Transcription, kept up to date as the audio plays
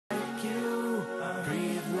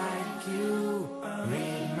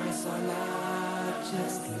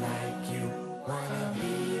just like you, wanna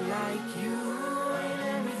be like you in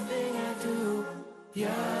everything I do, Ya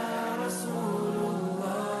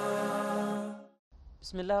Rasulullah.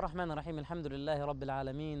 بسم الله الرحمن الرحيم. الحمد لله رب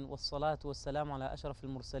العالمين، والصلاة والسلام على أشرف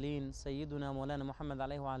المرسلين سيدنا مولانا محمد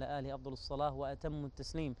عليه وعلى آله أفضل الصلاة وأتم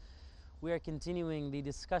التسليم. We are continuing the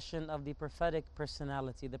discussion of the prophetic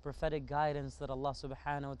personality, the prophetic guidance that Allah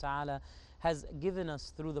subhanahu wa ta'ala has given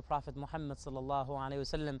us through the Prophet Muhammad sallallahu alayhi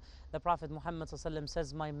wasallam. The Prophet Muhammad sallallahu alayhi wasallam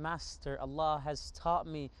says, my master, Allah has taught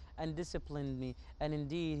me and disciplined me, and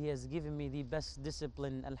indeed He has given me the best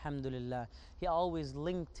discipline, alhamdulillah. He always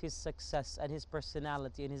linked his success and his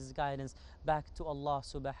personality and his guidance back to Allah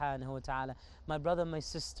subhanahu wa ta'ala. My brother, my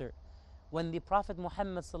sister, when the Prophet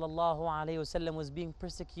Muhammad sallallahu alaihi wasallam was being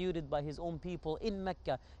persecuted by his own people in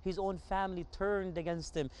Mecca, his own family turned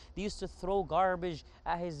against him. They used to throw garbage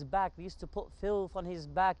at his back. They used to put filth on his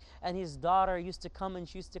back, and his daughter used to come and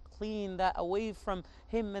she used to clean that away from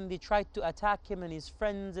him, and they tried to attack him and his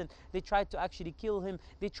friends, and they tried to actually kill him.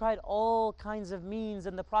 They tried all kinds of means,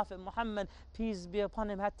 and the Prophet Muhammad, peace be upon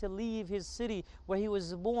him, had to leave his city where he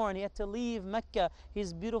was born. He had to leave Mecca,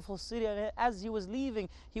 his beautiful city, and as he was leaving,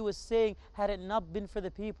 he was saying, had it not been for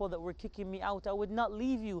the people that were kicking me out, I would not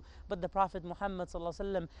leave you. But the Prophet Muhammad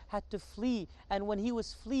ﷺ had to flee, and when he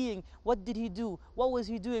was fleeing, what did he do? What was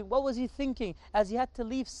he doing? What was he thinking? As he had to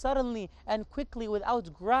leave suddenly and quickly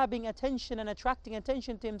without grabbing attention and attracting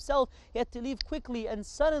attention to himself, he had to leave quickly and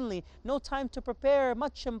suddenly, no time to prepare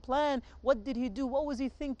much and plan. What did he do? What was he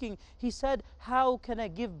thinking? He said, how can I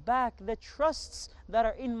give back the trusts that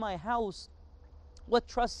are in my house? What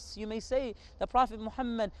trusts, you may say? The Prophet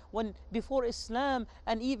Muhammad, when before Islam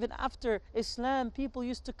and even after Islam, people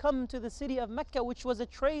used to come to the city of Mecca, which was a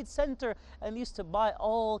trade center, and used to buy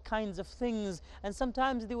all kinds of things. And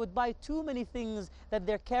sometimes they would buy too many things that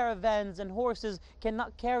their caravans and horses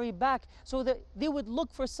cannot carry back. So that they would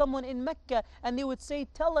look for someone in Mecca, and they would say,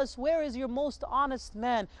 tell us, where is your most honest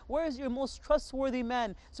man? Where is your most trustworthy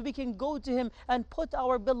man? So we can go to him and put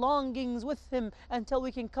our belongings with him until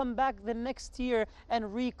we can come back the next year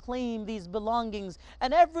and reclaim these belongings.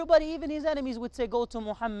 And everybody, even his enemies, would say, go to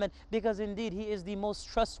Muhammad, because indeed he is the most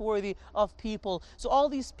trustworthy of people. So all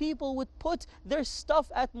these people would put their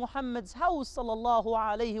stuff at Muhammad's house, sallallahu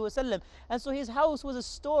alaihi wasallam. And so his house was a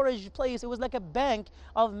storage place. It was like a bank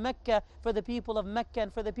of Mecca for the people of Mecca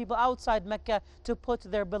and for the people outside Mecca to put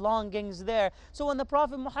their belongings there. So when the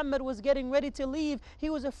Prophet Muhammad was getting ready to leave,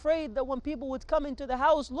 he was afraid that when people would come into the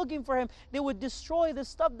house looking for him, they would destroy the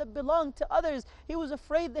stuff that belonged to others. He was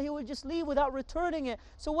afraid that he would just leave without returning it.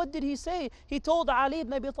 So what did he say? He told Ali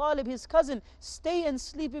ibn Abi Talib, his cousin, stay and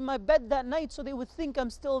sleep in my bed that night so they would think I'm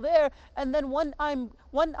still there. And then when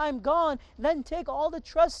I'm gone, then take all the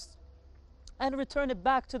trusts and return it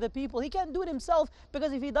back to the people. He can't do it himself,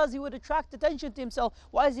 because if he does, he would attract attention to himself.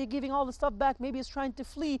 Why is he giving all the stuff back? Maybe he's trying to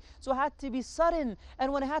flee. So it had to be sudden.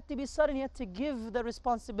 And when it had to be sudden, he had to give the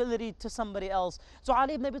responsibility to somebody else. So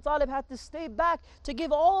Ali ibn Abi Talib had to stay back to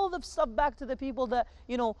give all the stuff back to the people that,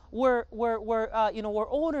 were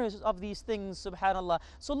owners of these things, subhanallah.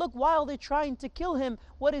 So look, while they're trying to kill him,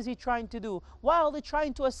 what is he trying to do? While they're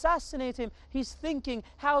trying to assassinate him, he's thinking,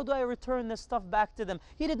 how do I return this stuff back to them?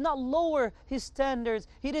 He did not lower his standards.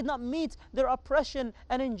 He did not meet their oppression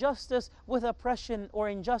and injustice with oppression or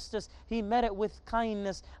injustice. He met it with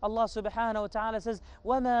kindness. Allah subhanahu wa ta'ala says,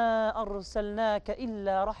 وَمَا أَرْسَلْنَاكَ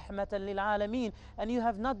إِلَّا رَحْمَةً لِلْعَالَمِينَ. And you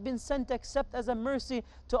have not been sent except as a mercy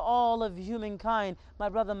to all of humankind. My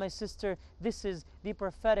brother, my sister, this is the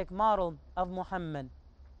prophetic model of Muhammad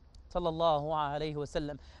sallallahu alayhi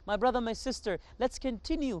wasallam. My brother, my sister, let's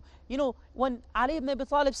continue. When Ali ibn Abi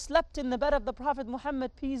Talib slept in the bed of the Prophet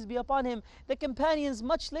Muhammad, peace be upon him, the companions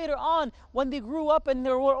much later on, when they grew up and they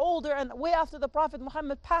were older and way after the Prophet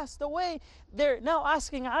Muhammad passed away, they're now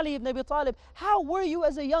asking Ali ibn Abi Talib, how were you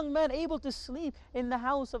as a young man able to sleep in the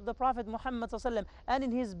house of the Prophet Muhammad sallallahu and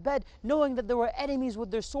in his bed, knowing that there were enemies with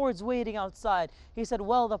their swords waiting outside? He said,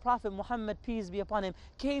 well, the Prophet Muhammad, peace be upon him,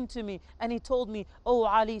 came to me and he told me, oh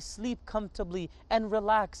Ali, sleep comfortably and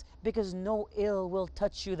relax, because no ill will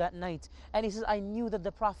touch you that night. And he says, I knew that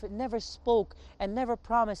the Prophet never spoke and never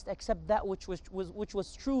promised except that which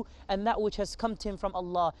was true and that which has come to him from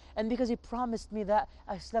Allah. And because he promised me that,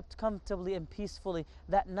 I slept comfortably and peacefully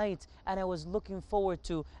that night, and I was looking forward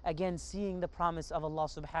to again seeing the promise of Allah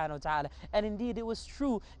subhanahu wa ta'ala. And indeed it was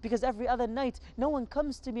true, because every other night no one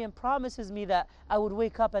comes to me and promises me that I would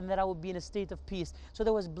wake up and that I would be in a state of peace. So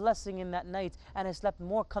there was blessing in that night, and I slept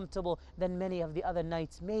more comfortably comfortable than many of the other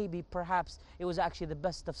nights. Maybe, perhaps, it was actually the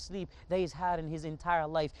best of sleep that he's had in his entire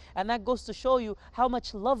life. And that goes to show you how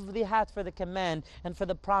much love they had for the command and for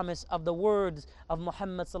the promise of the words of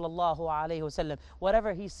Muhammad sallallahu alaihi wasallam.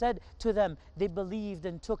 Whatever he said to them, they believed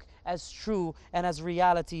and took as true and as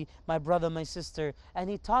reality, my brother, my sister. And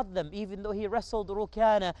he taught them, even though he wrestled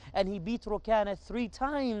Rukana and he beat Rukana 3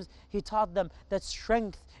 times, he taught them that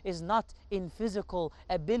strength is not in physical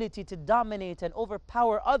ability to dominate and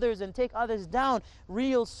overpower others and take others down.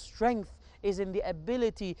 Real strength is in the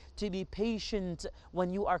ability to be patient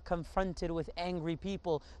when you are confronted with angry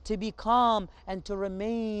people, to be calm and to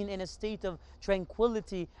remain in a state of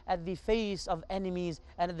tranquility at the face of enemies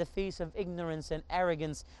and at the face of ignorance and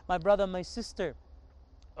arrogance. My brother, my sister,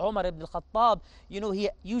 Umar ibn al-Khattab, you know,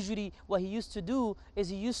 what he used to do is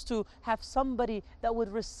he used to have somebody that would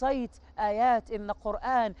recite ayat in the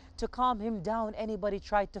Quran to calm him down. Anybody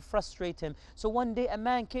tried to frustrate him. So one day a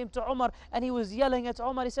man came to Umar and he was yelling at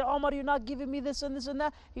Umar. He said, Umar, you're not giving me this and this and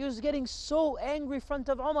that. He was getting so angry in front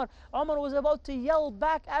of Umar. Umar was about to yell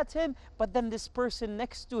back at him, but then this person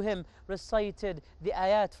next to him recited the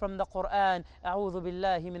ayat from the Quran. A'udhu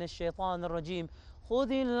billahi minash shaitanir rajim.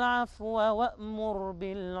 خذ العفو وأمر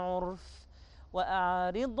بالعرف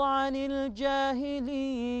وأعرض عن الجاهلين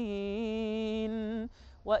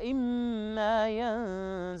وإما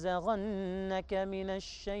ينزغنك من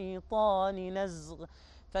الشيطان نزغ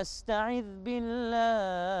فاستعذ بالله.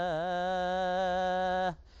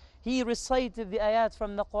 He recited the ayat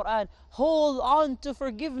from the Quran. Hold on to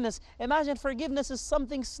forgiveness. Imagine forgiveness is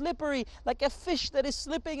something slippery, like a fish that is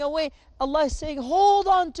slipping away. Allah is saying, hold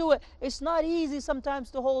on to it. It's not easy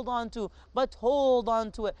sometimes to hold on to, but hold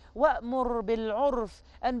on to it. وَأْمُرْ بِالْعُرْفِ.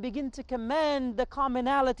 And begin to command the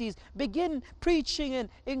commonalities. Begin preaching and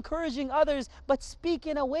encouraging others, but speak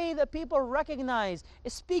in a way that people recognize.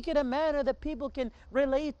 Speak in a manner that people can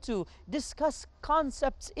relate to. Discuss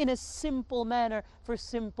concepts in a simple manner for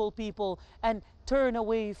simple people, and turn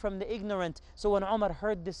away from the ignorant. So when Umar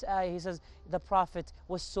heard this ayah, he says, the Prophet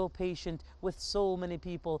was so patient with so many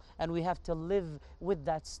people, and we have to live with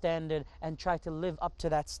that standard and try to live up to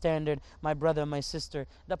that standard, my brother, my sister.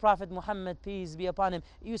 The Prophet Muhammad, peace be upon him,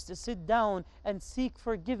 used to sit down and seek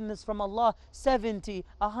forgiveness from Allah 70,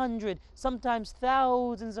 100, sometimes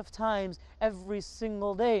thousands of times every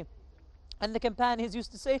single day. And the companions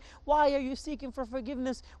used to say, why are you seeking for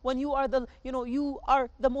forgiveness when you are the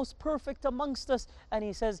most perfect amongst us? And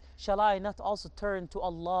he says, shall I not also turn to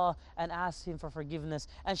Allah and ask Him for forgiveness?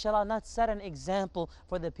 And shall I not set an example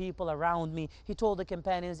for the people around me? He told the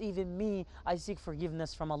companions, even me, I seek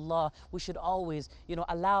forgiveness from Allah. We should always,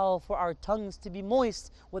 allow for our tongues to be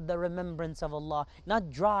moist with the remembrance of Allah, not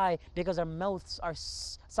dry because our mouths are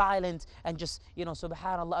silent and just,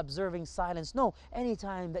 subhanAllah, observing silence. No,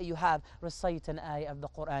 anytime that you have recite an ayah of the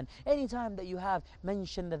Quran, anytime that you have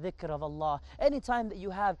mentioned the dhikr of Allah, anytime that you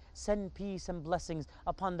have send peace and blessings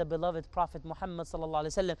upon the beloved Prophet Muhammad sallallahu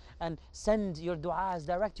alaihi wasallam, and send your du'as,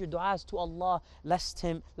 direct your du'as to Allah, lest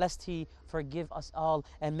He forgive us all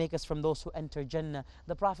and make us from those who enter Jannah.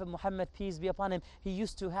 The Prophet Muhammad, peace be upon him, he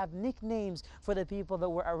used to have nicknames for the people that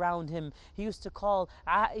were around him. He used to call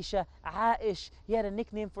Aisha Aish. He had a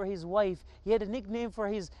nickname for his wife. He had a nickname for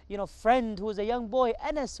his friend who was a young boy,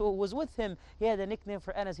 Anas, who was with him. He had a nickname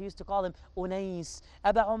for Anas. He used to call him Unais.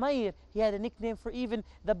 Aba Umair, he had a nickname for even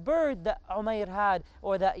the bird that Umair had,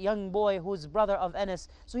 or that young boy who's brother of Anas.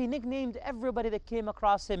 So he nicknamed everybody that came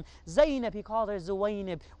across him. Zainab, he called her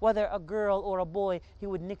Zuwainib. Whether a girl or a boy, he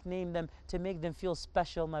would nickname them to make them feel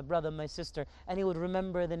special, my brother, my sister. And he would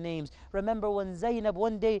remember the names. Remember when Zainab,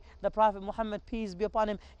 one day, the Prophet Muhammad, peace be upon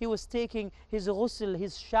him, he was taking his ghusl,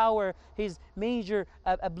 his shower, his major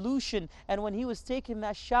ablution. And when he was taking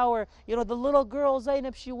that shower, the little girl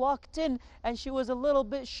Zainab, she walked in and she was a little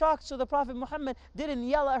bit shocked. So the Prophet Muhammad didn't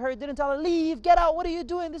yell at her, didn't tell her, leave, get out, what are you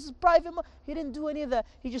doing? This is private. He didn't do any of that.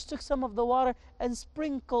 He just took some of the water and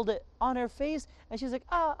sprinkled it on her face. And she's like,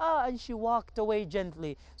 and she walked away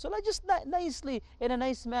gently. So like just nicely, in a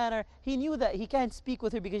nice manner. He knew that he can't speak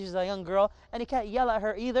with her because she's a young girl, and he can't yell at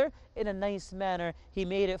her either. In a nice manner, he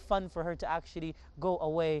made it fun for her to actually go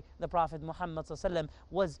away. The Prophet Muhammad ﷺ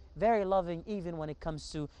was very loving even when it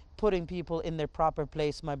comes to putting people in their proper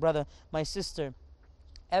place, my brother, my sister.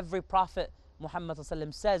 Every prophet Muhammad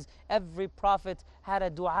ﷺ says every prophet had a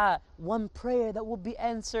dua, one prayer that would be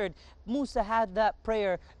answered. Musa had that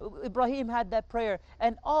prayer, Ibrahim had that prayer,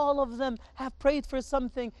 and all of them have prayed for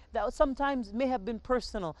something that sometimes may have been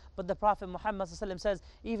personal. But the Prophet Muhammad ﷺ says,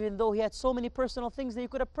 even though he had so many personal things that he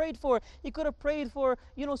could have prayed for, he could have prayed for,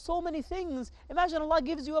 so many things. Imagine Allah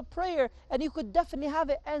gives you a prayer and you could definitely have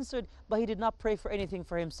it answered, but he did not pray for anything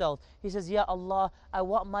for himself. He says, Ya Allah, I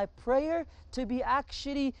want my prayer to be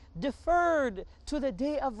actually deferred to the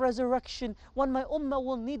day of resurrection when my ummah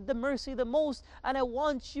will need the mercy the most. And I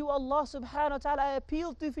want you, Allah subhanahu wa ta'ala, I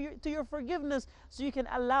appeal to your forgiveness so you can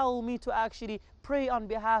allow me to actually pray on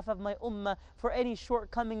behalf of my ummah for any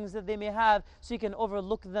shortcomings that they may have, so you can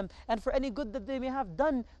overlook them, and for any good that they may have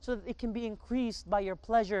done, so that it can be increased by your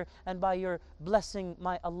pleasure and by your blessing,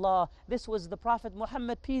 my Allah. This was the Prophet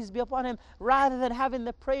Muhammad, peace be upon him, rather than having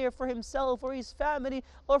the prayer for himself or his family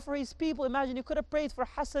or for his people. Imagine, you could have prayed for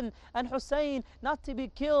Hassan and Hussein not to be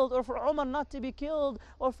killed, or for Umar not to be killed,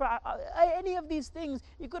 or for any of these things.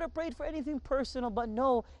 You could have prayed for anything personal, but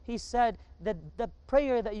no, he said that the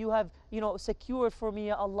prayer that you have secured for me,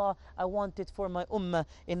 Ya Allah, I want it for my ummah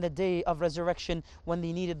in the day of resurrection when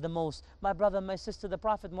they needed the most. My brother, my sister, the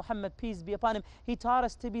Prophet Muhammad, peace be upon him, he taught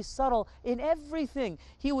us to be subtle in everything.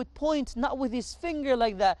 He would point not with his finger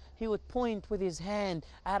like that, he would point with his hand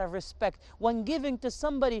out of respect. When giving to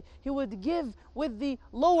somebody, he would give with the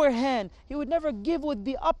lower hand, he would never give with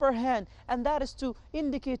the upper hand, and that is to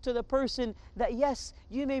indicate to the person that yes,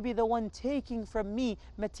 you may be the one taking from me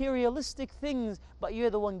materialistic things, but you're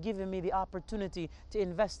the one giving me the opportunity to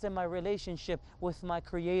invest in my relationship with my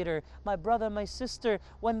Creator. My brother, my sister,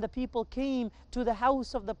 when the people came to the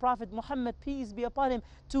house of the Prophet Muhammad, peace be upon him,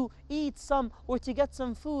 to eat some or to get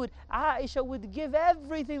some food, Aisha would give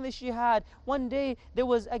everything that she had. One day there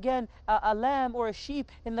was again a lamb or a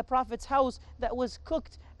sheep in the Prophet's house that was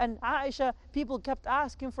cooked, and Aisha, people kept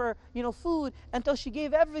asking for food until she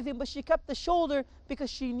gave everything, but she kept the shoulder because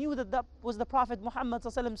she knew that that was the Prophet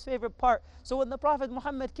Muhammad's favorite part. So when the Prophet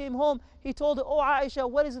Muhammad came home, he told her, "Oh Aisha,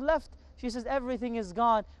 what is left?" She says, "Everything is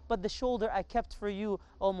gone, but the shoulder I kept for you,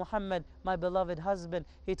 oh Muhammad, my beloved husband."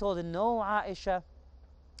 He told her, "No, Aisha,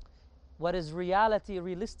 what is reality,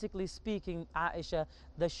 realistically speaking, Aisha,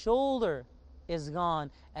 the shoulder is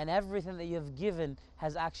gone and everything that you've given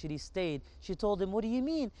has actually stayed." She told him, "What do you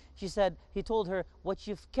mean?" He told her, "What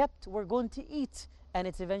you've kept, we're going to eat, and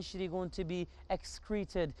it's eventually going to be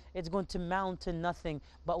excreted. It's going to mount to nothing.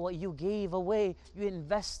 But what you gave away, you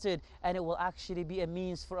invested, and it will actually be a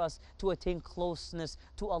means for us to attain closeness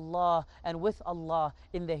to Allah and with Allah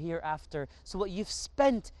in the hereafter. So what you've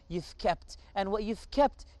spent, you've kept, and what you've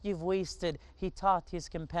kept, you've wasted." He taught his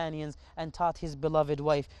companions and taught his beloved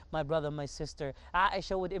wife. My brother, my sister,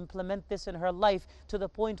 Aisha would implement this in her life to the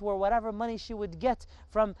point where whatever money she would get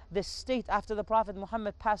from the state after the Prophet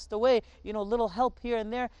Muhammad passed away, little help here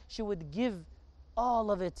and there, she would give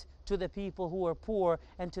all of it to the people who were poor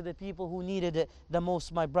and to the people who needed it the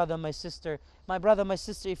most. My brother, my sister,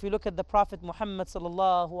 if you look at the Prophet Muhammad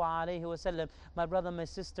sallallahu alaihi wasallam, my brother, my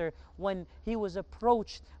sister, when he was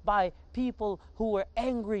approached by people who were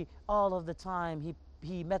angry all of the time,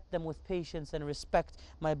 he met them with patience and respect,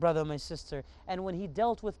 my brother, my sister. And when he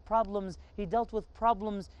dealt with problems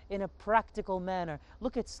in a practical manner.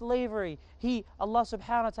 Look at slavery. Allah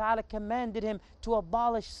subhanahu wa ta'ala commanded him to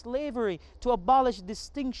abolish slavery, to abolish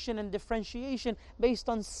distinction and differentiation based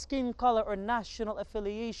on skin color or national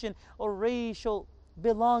affiliation or racial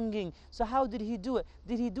belonging. So how did he do it?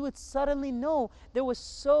 Did he do it suddenly? No. There was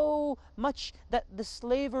so much that the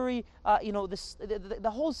slavery,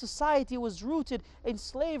 the whole society was rooted in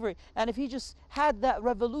slavery. And if he just had that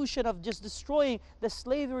revolution of just destroying the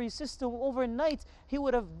slavery system overnight, he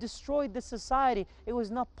would have destroyed the society. It was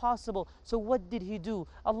not possible. So what did he do?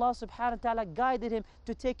 Allah subhanahu wa ta'ala guided him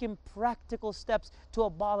to take in practical steps to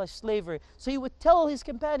abolish slavery. So he would tell his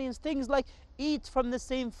companions things like, eat from the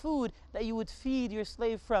same food that you would feed your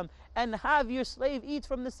slave from, and have your slave eat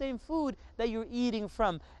from the same food that you're eating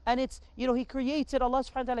from. And it's, he created, Allah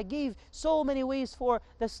subhanahu wa ta'ala gave so many ways for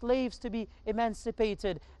the slaves to be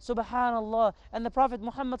emancipated. Subhanallah. And the Prophet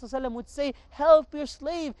Muhammad would say, help your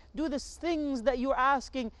slave do the things that you're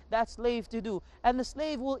asking that slave to do. And the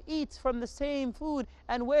slave will eat from the same food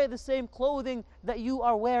and wear the same clothing that you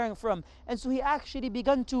are wearing from. And so he actually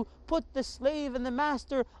began to put the slave and the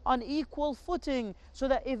master on equal footing, so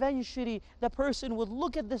that eventually the person would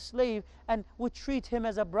look at the slave and would treat him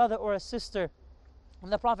as a brother or a sister.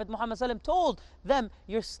 And the Prophet Muhammad ﷺ told them,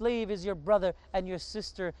 your slave is your brother and your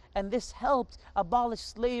sister. And this helped abolish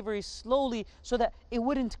slavery slowly so that it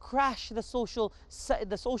wouldn't crash the social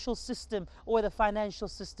system or the financial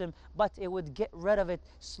system, but it would get rid of it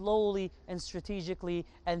slowly and strategically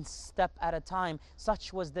and step at a time.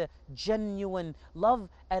 Such was the genuine love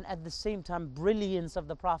and at the same time brilliance of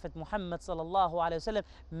the Prophet Muhammad ﷺ,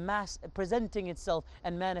 presenting itself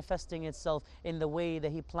and manifesting itself in the way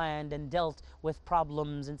that he planned and dealt with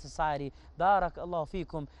problems in society. Barakallahu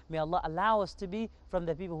feekum. May Allah allow us to be from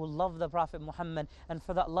the people who love the Prophet Muhammad, and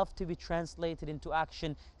for that love to be translated into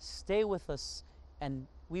action. Stay with us, and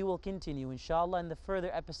we will continue inshallah in the further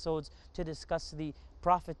episodes to discuss the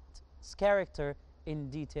Prophet's character in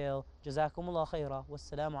detail. Jazakumullah khaira.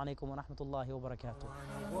 Wassalamu alaikum wa rahmatullahi wa barakatuh.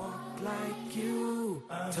 Walk like you,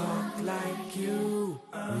 talk like you,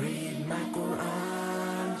 read my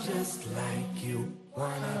Quran just like you.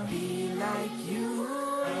 Wanna be like you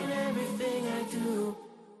in everything I do.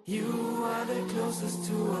 You are the closest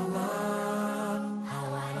to Allah. I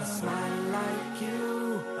wanna smile like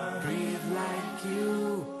you, breathe like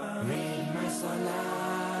you, read my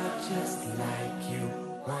salah just like you.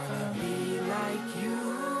 Wanna be like you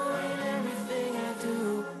in everything I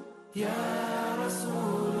do. Ya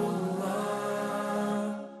Rasulullah,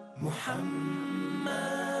 Muhammad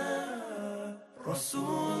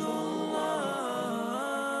Rasulullah,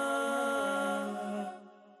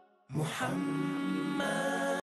 Muhammad.